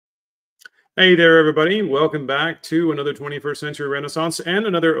Hey there, everybody. Welcome back to another 21st Century Renaissance and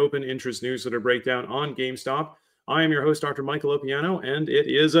another open interest newsletter breakdown on GameStop. I am your host, Dr. Michael LoPiano, and it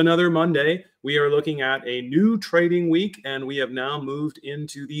is another Monday. We are looking at a new trading week, and we have now moved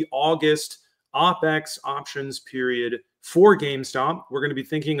into the August OPEX options period for GameStop. We're going to be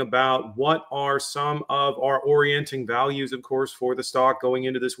thinking about what are some of our orienting values, of course, for the stock going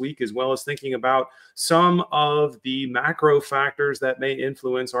into this week, as well as thinking about some of the macro factors that may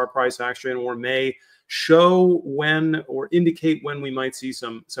influence our price action or may show when or indicate when we might see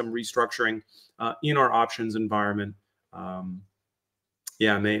some restructuring in our options environment.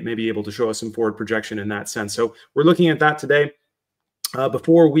 May be able to show us some forward projection in that sense. So we're looking at that today.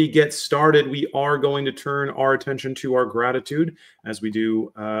 Before we get started, we are going to turn our attention to our gratitude, as we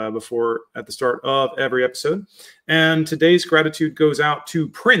do before at the start of every episode. And today's gratitude goes out to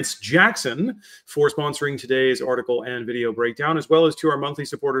Prince Jackson for sponsoring today's article and video breakdown, as well as to our monthly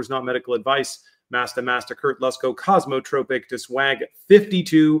supporters, Not Medical Advice, Masta, Kurt Lusko, Cosmotropic, Swag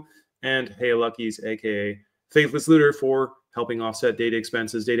 52, and Hey Luckies, aka Faithless Looter, for helping offset data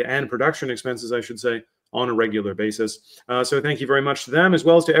and production expenses, I should say, on a regular basis. So thank you very much to them, as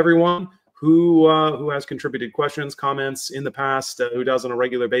well as to everyone who has contributed questions, comments in the past, who does on a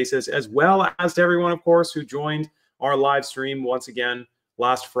regular basis, as well as to everyone, of course, who joined our live stream once again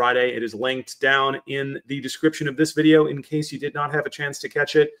last Friday. It is linked down in the description of this video in case you did not have a chance to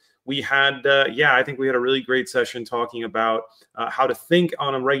catch it. We had, I think we had a really great session talking about how to think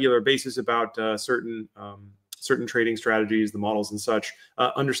on a regular basis about certain trading strategies, the models and such,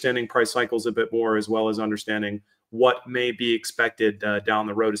 understanding price cycles a bit more, as well as understanding what may be expected down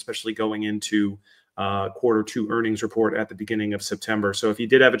the road, especially going into Q2 earnings report at the beginning of September. So if you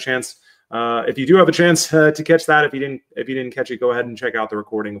did have a chance, if you do have a chance to catch that, if you didn't catch it, go ahead and check out the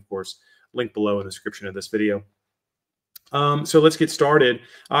recording, of course, link below in the description of this video. So let's get started.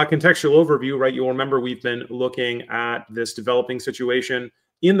 Contextual overview, right? You'll remember we've been looking at this developing situation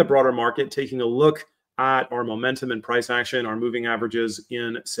in the broader market, taking a look at our momentum and price action, our moving averages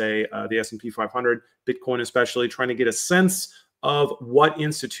in, say, the S&P 500, Bitcoin especially, trying to get a sense of what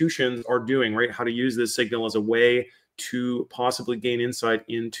institutions are doing, right? How to use this signal as a way to possibly gain insight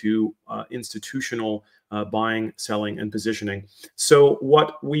into institutional buying, selling, and positioning. So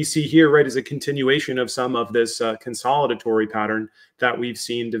what we see here, right, is a continuation of some of this consolidatory pattern that we've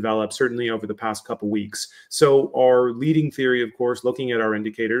seen develop certainly over the past couple weeks. So our leading theory, of course, looking at our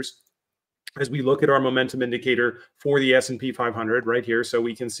indicators, as we look at our momentum indicator for the S&P 500 right here, so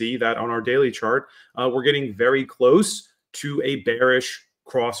we can see that on our daily chart, we're getting very close to a bearish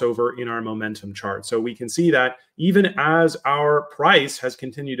crossover in our momentum chart. So we can see that even as our price has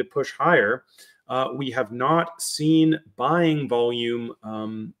continued to push higher, we have not seen buying volume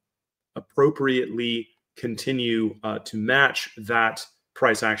appropriately continue to match that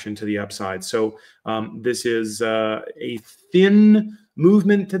price action to the upside. So this is a thin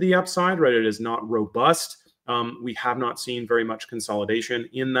movement to the upside, right? It is not robust. We have not seen very much consolidation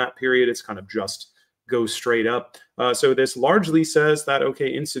in that period. It's kind of just go straight up. So this largely says that,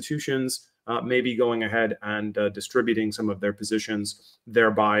 okay, institutions may be going ahead and distributing some of their positions,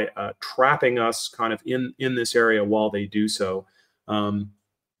 thereby trapping us kind of in this area while they do so.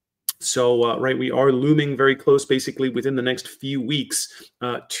 Right, we are looming very close, basically within the next few weeks,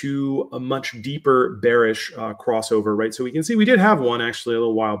 to a much deeper bearish crossover, right? So we can see we did have one actually a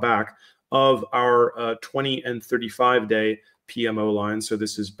little while back of our 20 and 35 day PMO line. So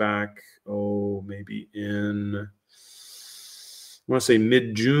this is back, maybe in, I want to say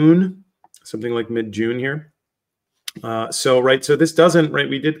mid-June, something like mid-June here. So this doesn't, right,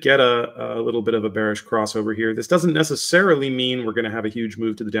 we did get a little bit of a bearish crossover here. This doesn't necessarily mean we're going to have a huge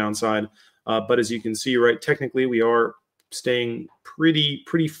move to the downside. But as you can see, right, technically we are staying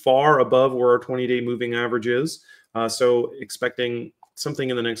pretty far above where our 20-day moving average is. So expecting something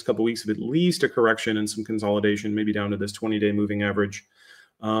in the next couple of weeks of at least a correction and some consolidation, maybe down to this 20-day moving average.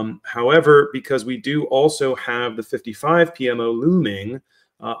 However, because we do also have the 55 PMO looming,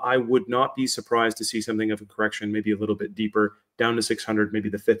 I would not be surprised to see something of a correction, maybe a little bit deeper, down to 600, maybe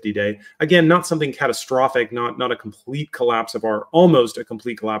the 50-day. Again, not something catastrophic, not a complete collapse of almost a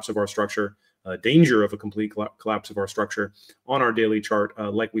complete collapse of our structure, danger of a complete collapse of our structure on our daily chart,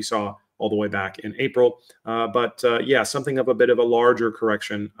 like we saw all the way back in April. Yeah, something of a bit of a larger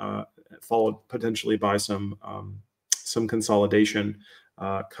correction, followed potentially by some consolidation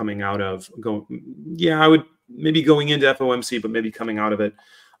coming out of I would maybe going into FOMC, but maybe coming out of it.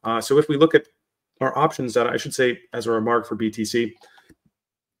 So if we look at our options data, I should say as a remark for BTC,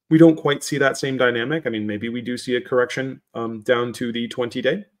 we don't quite see that same dynamic. I mean, maybe we do see a correction down to the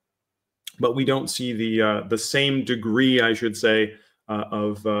 20-day, but we don't see the same degree, I should say,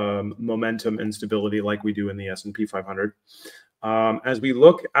 momentum and stability like we do in the S&P 500. As we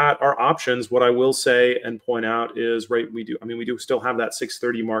look at our options, what I will say and point out is, right, we do still have that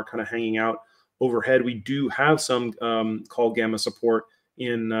 630 mark kind of hanging out overhead. We do have some call gamma support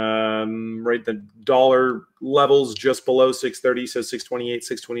in right, the dollar levels just below 630, so 628,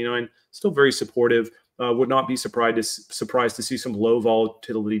 629, still very supportive. Would not be surprised to see some low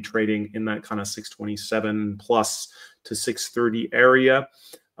volatility trading in that kind of 627 plus to 630 area.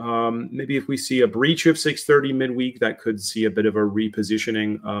 Maybe if we see a breach of 630 midweek, that could see a bit of a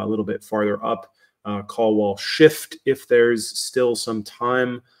repositioning a little bit farther up. Call wall shift if there's still some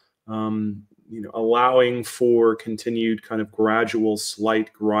time, allowing for continued kind of gradual, slight,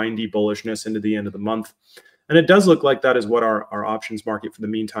 grindy bullishness into the end of the month. And it does look like that is what our options market for the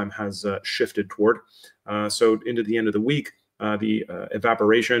meantime has shifted toward. So into the end of the week, the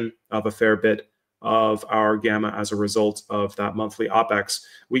evaporation of a fair bit of our gamma as a result of that monthly OPEX.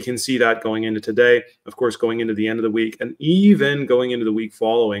 We can see that going into today, of course, going into the end of the week, and even going into the week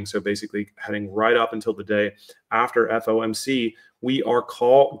following. So basically heading right up until the day after FOMC, we are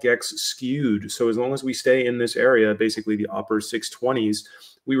call GEX skewed. So as long as we stay in this area, basically the upper 620s,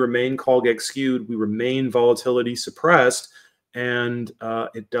 we remain call GEX skewed, we remain volatility suppressed, and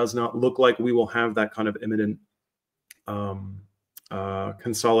it does not look like we will have that kind of imminent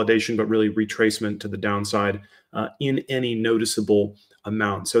consolidation, but really retracement to the downside in any noticeable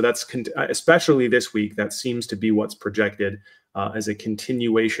amount. So that's especially this week, that seems to be what's projected as a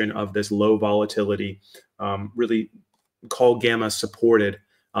continuation of this low volatility, really call gamma supported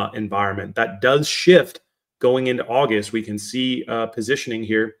environment. That does shift going into August. We can see positioning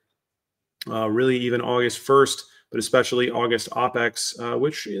here, really even August 1st, but especially August OPEX,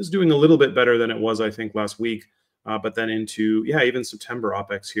 which is doing a little bit better than it was, I think, last week. But then into, even September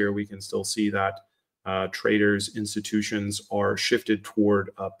OPEX here, we can still see that traders, institutions are shifted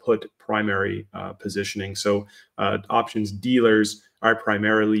toward put primary positioning. So options dealers are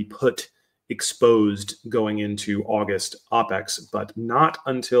primarily put exposed going into August OPEX, but not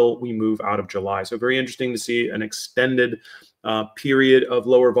until we move out of July. So very interesting to see an extended period of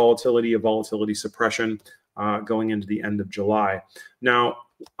lower volatility, of volatility suppression going into the end of July. Now,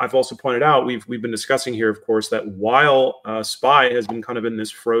 I've also pointed out, we've been discussing here, of course, that while SPY has been kind of in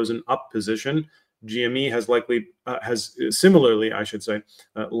this frozen up position, GME has similarly, I should say,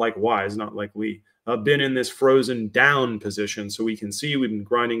 likewise, not likely, been in this frozen down position. So we can see we've been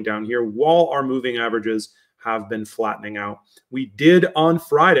grinding down here while our moving averages have been flattening out. We did on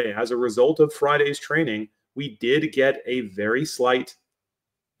Friday, as a result of Friday's training, we did get a very slight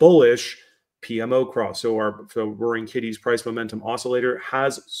bullish PMO cross. So our Roaring Kitty's price momentum oscillator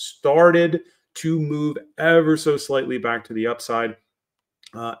has started to move ever so slightly back to the upside,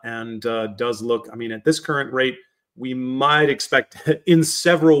 and does look, at this current rate, we might expect in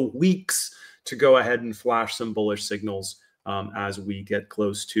several weeks to go ahead and flash some bullish signals as we get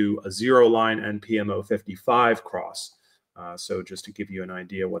close to a zero line and PMO 55 cross. So just to give you an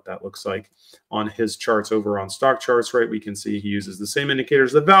idea what that looks like on his charts over on stock charts, right? We can see he uses the same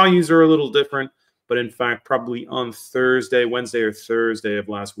indicators. The values are a little different, but in fact, probably on Wednesday or Thursday of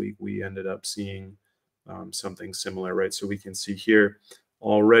last week, we ended up seeing something similar, right? So we can see here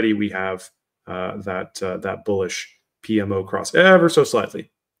already we have that bullish PMO cross ever so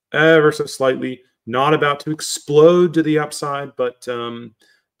slightly, not about to explode to the upside, but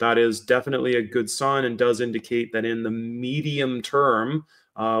that is definitely a good sign and does indicate that in the medium term,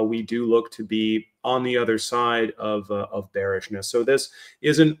 we do look to be on the other side of bearishness. So this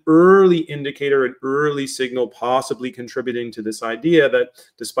is an early indicator, an early signal, possibly contributing to this idea that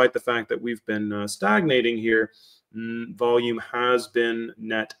despite the fact that we've been stagnating here, volume has been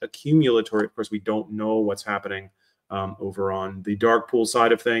net accumulatory. Of course, we don't know what's happening over on the dark pool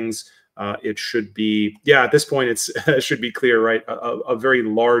side of things. It should be, at this point, it should be clear, right? A very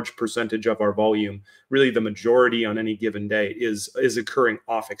large percentage of our volume, really the majority on any given day, is occurring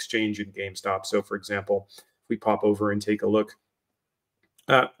off exchange in GameStop. So, for example, if we pop over and take a look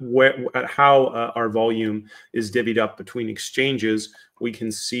at how our volume is divvied up between exchanges, we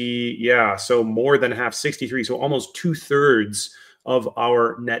can see, so more than half, 63, so almost 2/3 of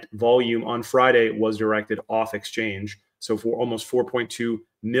our net volume on Friday was directed off exchange. So for almost 4.2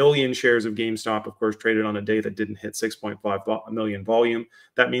 million shares of GameStop, of course, traded on a day that didn't hit 6.5 million volume.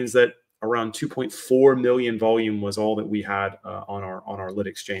 That means that around 2.4 million volume was all that we had on our lit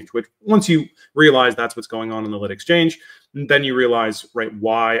exchange, which once you realize that's what's going on in the lit exchange, then you realize, right,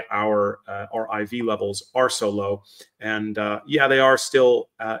 why our IV levels are so low. And they are still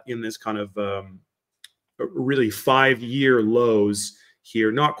in this kind of really 5-year lows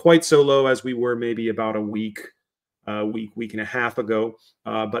here, not quite so low as we were maybe about a week week and a half ago,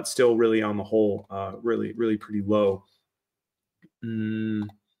 but still really on the whole, really pretty low.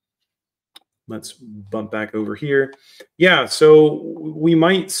 Let's bump back over here. Yeah, so we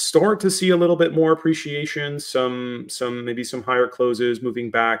might start to see a little bit more appreciation, maybe some higher closes moving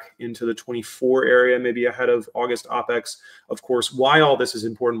back into the 24 area, maybe ahead of August OPEX. Of course, why all this is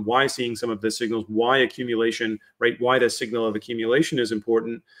important, why seeing some of the signals, why accumulation, right? Why the signal of accumulation is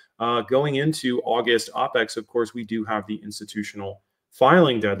important. Going into August OPEX, of course, we do have the institutional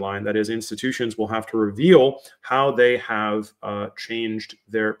filing deadline. That is, institutions will have to reveal how they have changed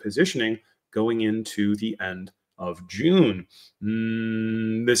their positioning going into the end of June.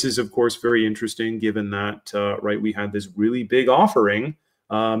 This is, of course, very interesting given that, right, we had this really big offering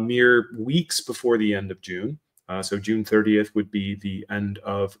mere weeks before the end of June. So June 30th would be the end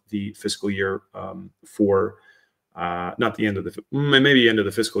of the fiscal year for, not the end of the, maybe end of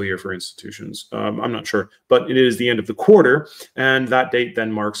the fiscal year for institutions. I'm not sure, but it is the end of the quarter. And that date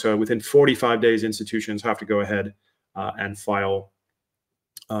then marks within 45 days, institutions have to go ahead and file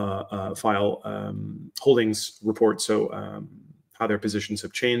holdings report, so how their positions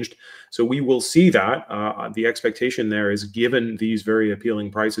have changed. So we will see that. The expectation there is, given these very appealing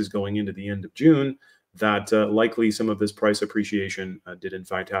prices going into the end of June, that likely some of this price appreciation did in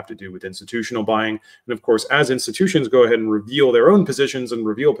fact have to do with institutional buying. And of course, as institutions go ahead and reveal their own positions and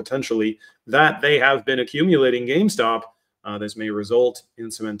reveal potentially that they have been accumulating GameStop, this may result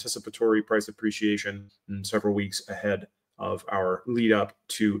in some anticipatory price appreciation in several weeks ahead of our lead up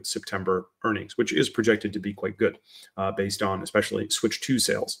to September earnings, which is projected to be quite good based on especially Switch 2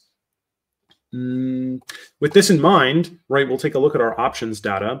 sales. With this in mind, right, we'll take a look at our options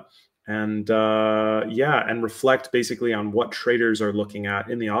data and and reflect basically on what traders are looking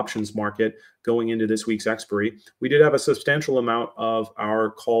at in the options market going into this week's expiry. We did have a substantial amount of our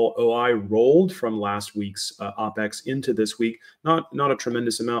call OI rolled from last week's OPEX into this week. Not a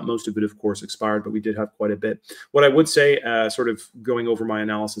tremendous amount. Most of it, of course, expired, but we did have quite a bit. What I would say, sort of going over my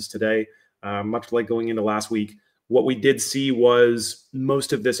analysis today, much like going into last week, what we did see was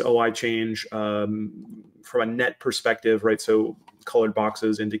most of this OI change from a net perspective, right? So colored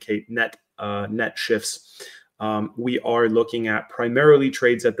boxes indicate net shifts. We are looking at primarily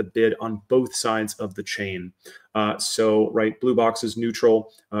trades at the bid on both sides of the chain. So, right, blue box is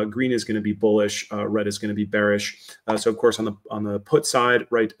neutral, green is going to be bullish, red is going to be bearish. So, of course, on the put side,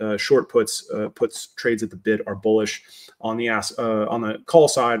 right, short puts trades at the bid are bullish. On the call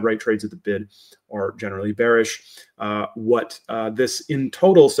side, right, trades at the bid are generally bearish. What this in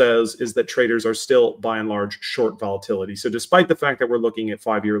total says is that traders are still, by and large, short volatility. So, despite the fact that we're looking at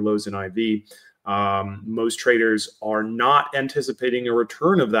 5-year lows in IV, most traders are not anticipating a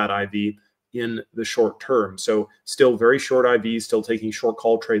return of that IV in the short term. So still very short IV, still taking short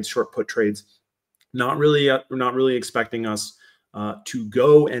call trades, short put trades, not really expecting us to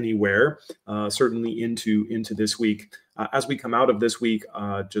go anywhere, certainly into this week. As we come out of this week,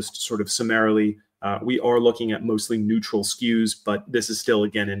 just sort of summarily, we are looking at mostly neutral skews, but this is still,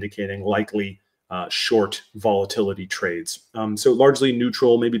 again, indicating likely short volatility trades. So largely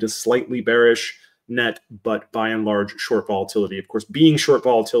neutral, maybe just slightly bearish net, but by and large short volatility. Of course, being short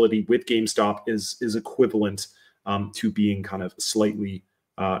volatility with GameStop is equivalent to being kind of slightly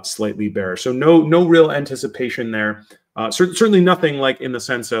bearish. So no real anticipation there. Certainly nothing like in the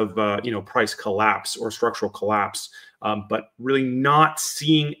sense of price collapse or structural collapse, but really not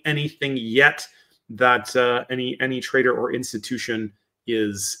seeing anything yet that any trader or institution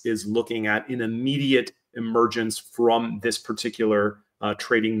is looking at an immediate emergence from this particular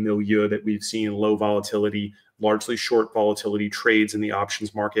trading milieu that we've seen, low volatility, largely short volatility trades in the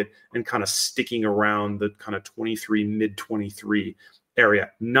options market, and kind of sticking around the kind of mid 23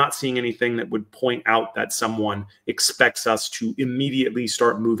 area. Not seeing anything that would point out that someone expects us to immediately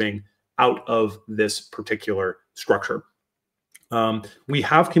start moving out of this particular structure. We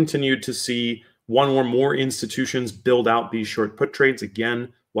have continued to see one or more institutions build out these short put trades.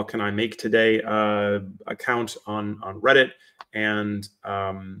 Again, what can I make today? Account on Reddit and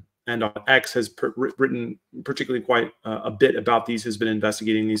on X has written particularly quite a bit about these, has been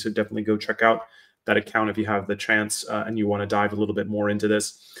investigating these. So definitely go check out that account if you have the chance and you want to dive a little bit more into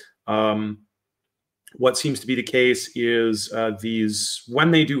this. What seems to be the case is these,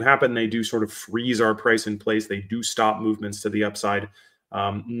 when they do happen, they do sort of freeze our price in place. They do stop movements to the upside.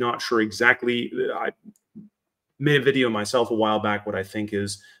 Not sure exactly. I made a video myself a while back. What I think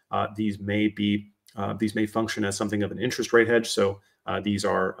is these may function as something of an interest rate hedge. So these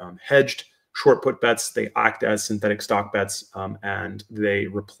are hedged short put bets. They act as synthetic stock bets, and they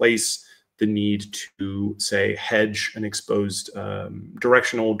replace the need to, say, hedge an exposed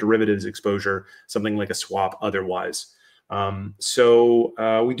directional derivatives exposure, something like a swap otherwise.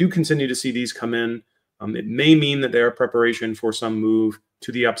 So we do continue to see these come in. It may mean that they are preparation for some move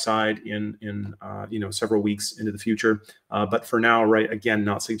to the upside in several weeks into the future. But for now, right, again,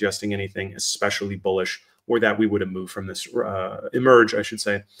 not suggesting anything especially bullish, or that we would have moved from this, emerge, I should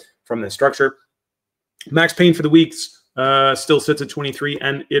say, from this structure. Max pain for the weeks still sits at 23,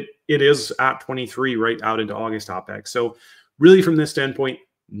 and it is at 23 right out into August OPEX. So really from this standpoint,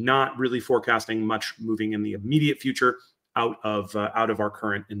 not really forecasting much moving in the immediate future out of our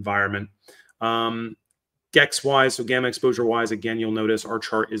current environment. GEX wise, so gamma exposure wise, again, you'll notice our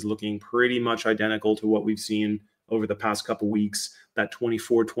chart is looking pretty much identical to what we've seen over the past couple weeks. That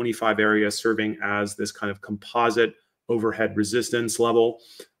 24, 25 area serving as this kind of composite overhead resistance level,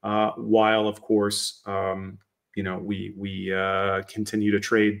 while of course, we continue to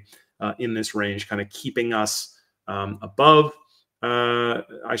trade in this range, kind of keeping us above.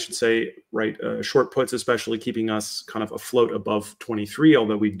 I should say, right, short puts especially keeping us kind of afloat above 23,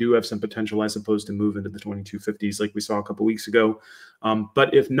 although we do have some potential, I suppose, to move into the 2250s like we saw a couple weeks ago.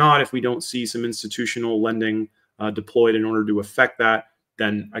 But if not, if we don't see some institutional lending deployed in order to affect that,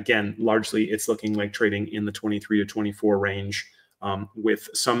 then again, largely it's looking like trading in the 23 to 24 range, with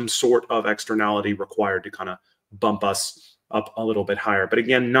some sort of externality required to kind of bump us up a little bit higher. But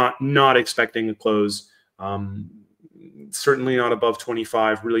again, not expecting a close. Certainly not above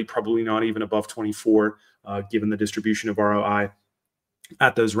 25, really probably not even above 24, given the distribution of ROI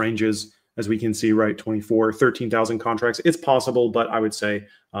at those ranges. As we can see, right, 24, 13,000 contracts. It's possible, but I would say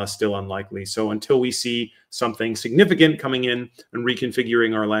still unlikely. So until we see something significant coming in and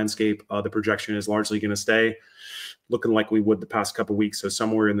reconfiguring our landscape, the projection is largely going to stay looking like we would the past couple of weeks. So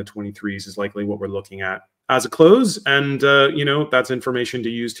somewhere in the 23s is likely what we're looking at as a close. And, that's information to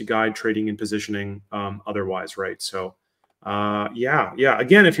use to guide trading and positioning otherwise, right? So yeah.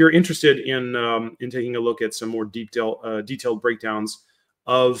 Again, if you're interested in taking a look at some more detailed breakdowns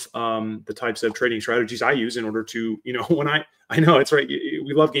of the types of trading strategies I use in order to, when I know it's right.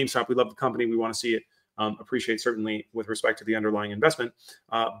 We love GameStop. We love the company. We want to see it appreciate, certainly with respect to the underlying investment.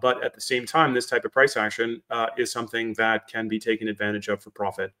 But at the same time, this type of price action is something that can be taken advantage of for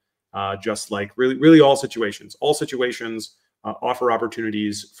profit. Just like really all situations offer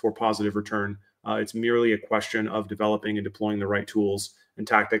opportunities for positive return. It's merely a question of developing and deploying the right tools and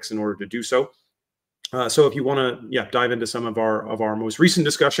tactics in order to do so. So if you want to dive into some of our most recent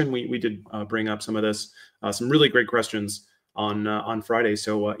discussion, we did bring up some of this, some really great questions on Friday.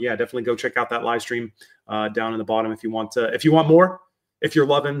 So definitely go check out that live stream down in the bottom if you want more. If you're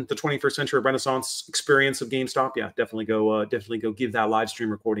loving the 21st century Renaissance experience of GameStop, definitely go give that live stream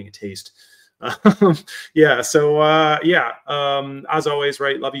recording a taste. As always,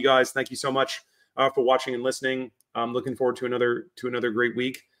 right, love you guys. Thank you so much for watching and listening. I'm looking forward to another great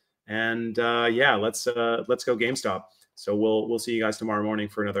week. And let's go GameStop. So we'll see you guys tomorrow morning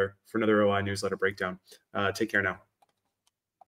for another OI newsletter breakdown. Take care now.